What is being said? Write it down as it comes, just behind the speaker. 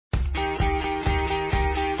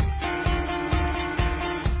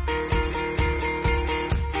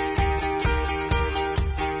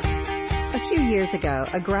years ago,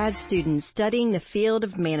 a grad student studying the field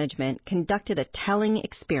of management conducted a telling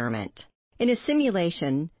experiment. In a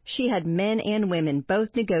simulation, she had men and women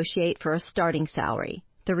both negotiate for a starting salary.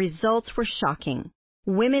 The results were shocking.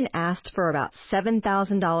 Women asked for about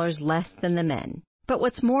 $7,000 less than the men. But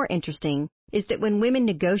what's more interesting is that when women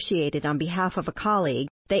negotiated on behalf of a colleague,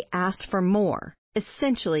 they asked for more,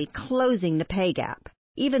 essentially closing the pay gap.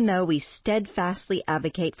 Even though we steadfastly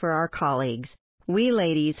advocate for our colleagues, we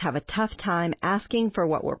ladies have a tough time asking for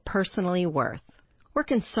what we're personally worth. We're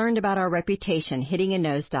concerned about our reputation hitting a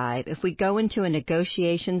nosedive if we go into a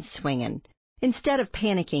negotiation swinging. Instead of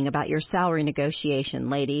panicking about your salary negotiation,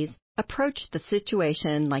 ladies, approach the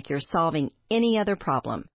situation like you're solving any other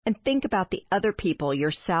problem and think about the other people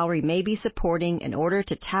your salary may be supporting in order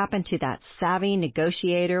to tap into that savvy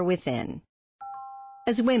negotiator within.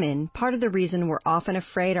 As women, part of the reason we're often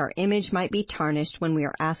afraid our image might be tarnished when we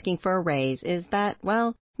are asking for a raise is that,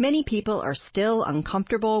 well, many people are still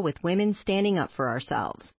uncomfortable with women standing up for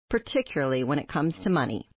ourselves, particularly when it comes to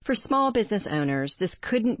money. For small business owners, this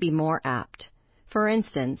couldn't be more apt. For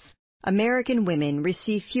instance, American women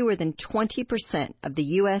receive fewer than 20% of the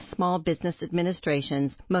U.S. Small Business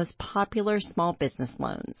Administration's most popular small business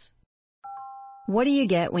loans. What do you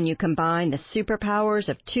get when you combine the superpowers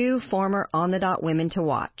of two former on-the-dot women to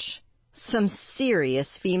watch? Some serious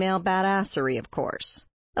female badassery, of course.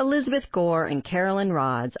 Elizabeth Gore and Carolyn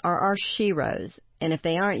Rods are our sheroes, and if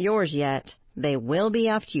they aren't yours yet, they will be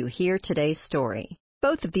after you hear today's story.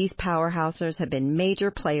 Both of these powerhouses have been major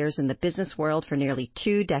players in the business world for nearly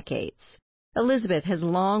 2 decades. Elizabeth has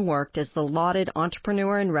long worked as the lauded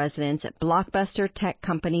entrepreneur in residence at blockbuster tech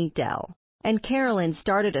company Dell. And Carolyn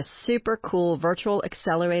started a super cool virtual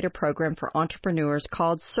accelerator program for entrepreneurs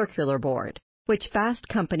called Circular Board, which Fast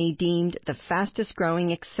Company deemed the fastest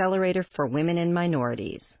growing accelerator for women and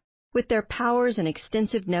minorities. With their powers and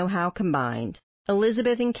extensive know-how combined,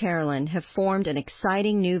 Elizabeth and Carolyn have formed an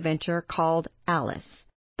exciting new venture called Alice.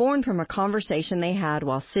 Born from a conversation they had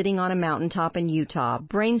while sitting on a mountaintop in Utah,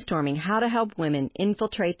 brainstorming how to help women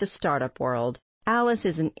infiltrate the startup world, Alice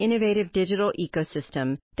is an innovative digital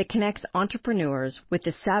ecosystem that connects entrepreneurs with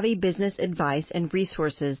the savvy business advice and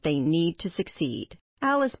resources they need to succeed.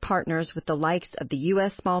 Alice partners with the likes of the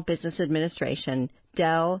U.S. Small Business Administration,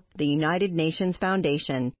 Dell, the United Nations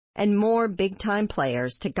Foundation, and more big-time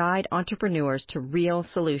players to guide entrepreneurs to real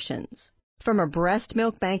solutions. From a breast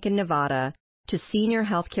milk bank in Nevada to senior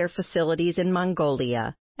healthcare facilities in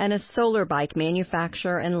Mongolia and a solar bike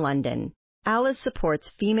manufacturer in London, Alice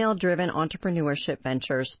supports female-driven entrepreneurship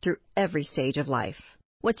ventures through every stage of life.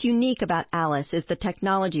 What's unique about Alice is the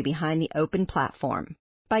technology behind the open platform.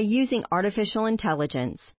 By using artificial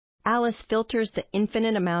intelligence, Alice filters the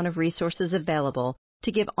infinite amount of resources available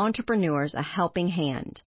to give entrepreneurs a helping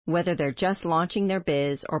hand, whether they're just launching their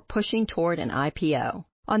biz or pushing toward an IPO.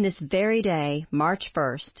 On this very day, March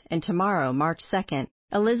 1st, and tomorrow, March 2nd,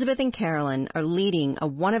 Elizabeth and Carolyn are leading a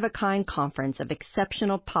one-of-a-kind conference of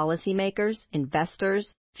exceptional policymakers,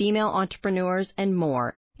 investors, female entrepreneurs, and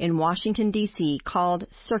more in Washington, D.C. called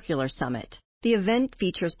Circular Summit. The event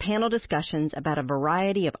features panel discussions about a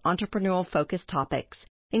variety of entrepreneurial-focused topics,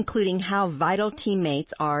 including how vital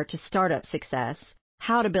teammates are to startup success,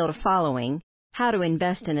 how to build a following, how to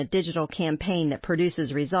invest in a digital campaign that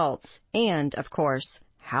produces results, and, of course,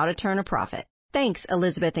 how to turn a profit. Thanks,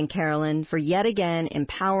 Elizabeth and Carolyn, for yet again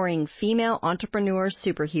empowering female entrepreneur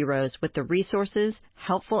superheroes with the resources,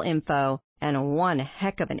 helpful info, and one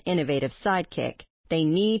heck of an innovative sidekick they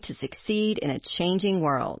need to succeed in a changing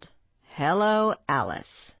world. Hello, Alice.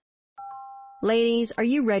 Ladies, are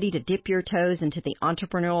you ready to dip your toes into the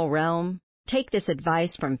entrepreneurial realm? Take this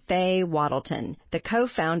advice from Faye Waddleton, the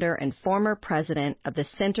co-founder and former president of the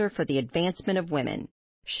Center for the Advancement of Women.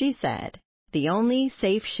 She said, "The only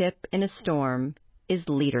safe ship in a storm is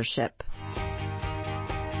leadership."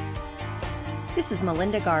 This is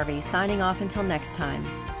Melinda Garvey signing off until next time.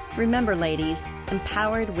 Remember, ladies,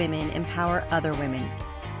 empowered women empower other women.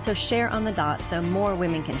 So share on the dot so more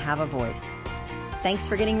women can have a voice. Thanks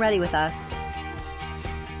for getting ready with us.